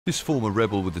This former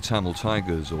rebel with the Tamil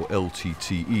Tigers, or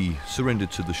LTTE, surrendered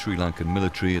to the Sri Lankan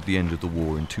military at the end of the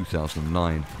war in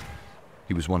 2009.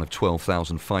 He was one of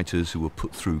 12,000 fighters who were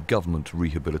put through government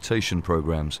rehabilitation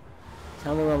programs.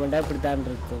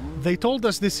 They told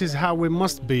us this is how we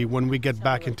must be when we get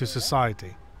back into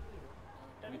society.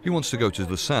 He wants to go to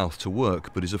the south to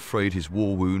work, but is afraid his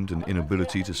war wound and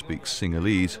inability to speak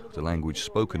Sinhalese, the language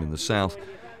spoken in the south,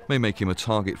 may make him a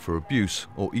target for abuse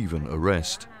or even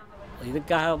arrest.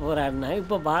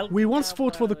 We once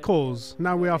fought for the cause,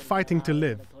 now we are fighting to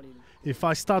live. If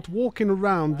I start walking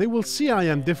around, they will see I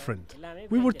am different.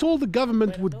 We were told the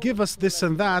government would give us this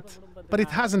and that, but it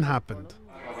hasn't happened.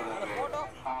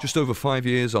 Just over 5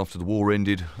 years after the war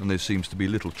ended, and there seems to be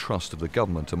little trust of the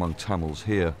government among Tamils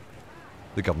here.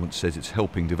 The government says it's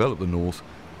helping develop the north,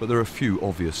 but there are few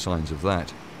obvious signs of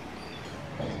that.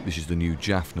 This is the new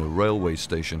Jaffna railway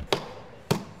station,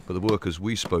 but the workers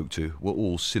we spoke to were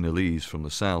all Sinhalese from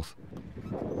the south.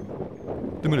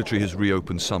 The military has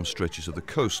reopened some stretches of the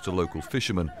coast to local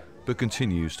fishermen, but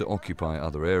continues to occupy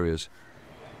other areas.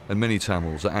 And many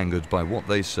Tamils are angered by what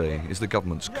they say is the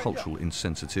government's cultural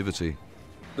insensitivity.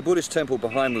 The Buddhist temple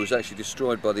behind me was actually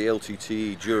destroyed by the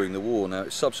LTTE during the war. Now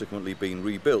it's subsequently been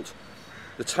rebuilt.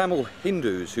 The Tamil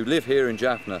Hindus who live here in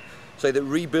Jaffna say that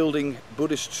rebuilding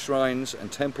Buddhist shrines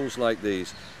and temples like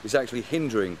these is actually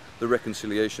hindering the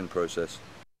reconciliation process.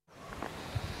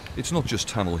 It's not just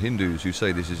Tamil Hindus who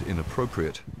say this is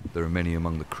inappropriate. There are many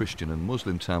among the Christian and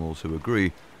Muslim Tamils who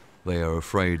agree. They are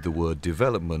afraid the word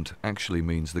development actually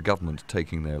means the government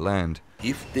taking their land.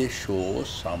 If they show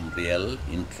some real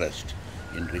interest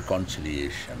in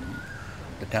reconciliation,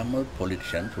 the Tamil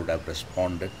politicians would have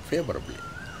responded favorably.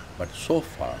 But so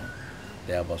far,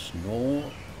 there was no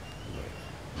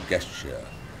gesture,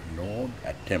 no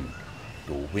attempt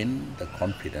to win the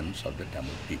confidence of the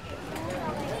Tamil people.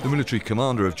 The military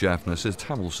commander of Jaffna says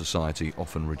Tamil society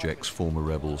often rejects former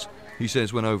rebels. He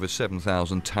says when over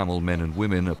 7,000 Tamil men and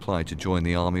women applied to join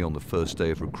the army on the first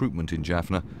day of recruitment in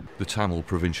Jaffna, the Tamil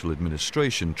provincial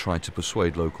administration tried to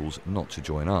persuade locals not to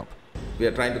join up. We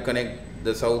are trying to connect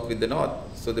the south with the north.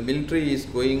 So the military is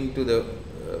going to the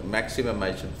maximum,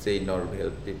 I should say, in order to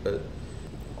help people.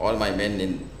 All my men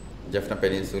in Jaffna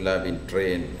Peninsula have been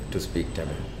trained to speak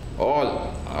Tamil.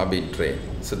 All are being trained,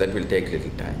 so that will take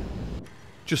little time.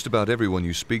 Just about everyone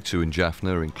you speak to in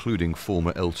Jaffna, including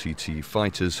former LTT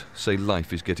fighters, say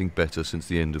life is getting better since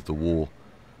the end of the war.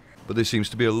 But there seems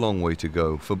to be a long way to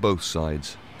go for both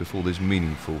sides before there's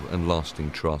meaningful and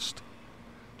lasting trust.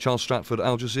 Charles Stratford,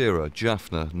 Al Jazeera,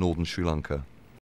 Jaffna, Northern Sri Lanka.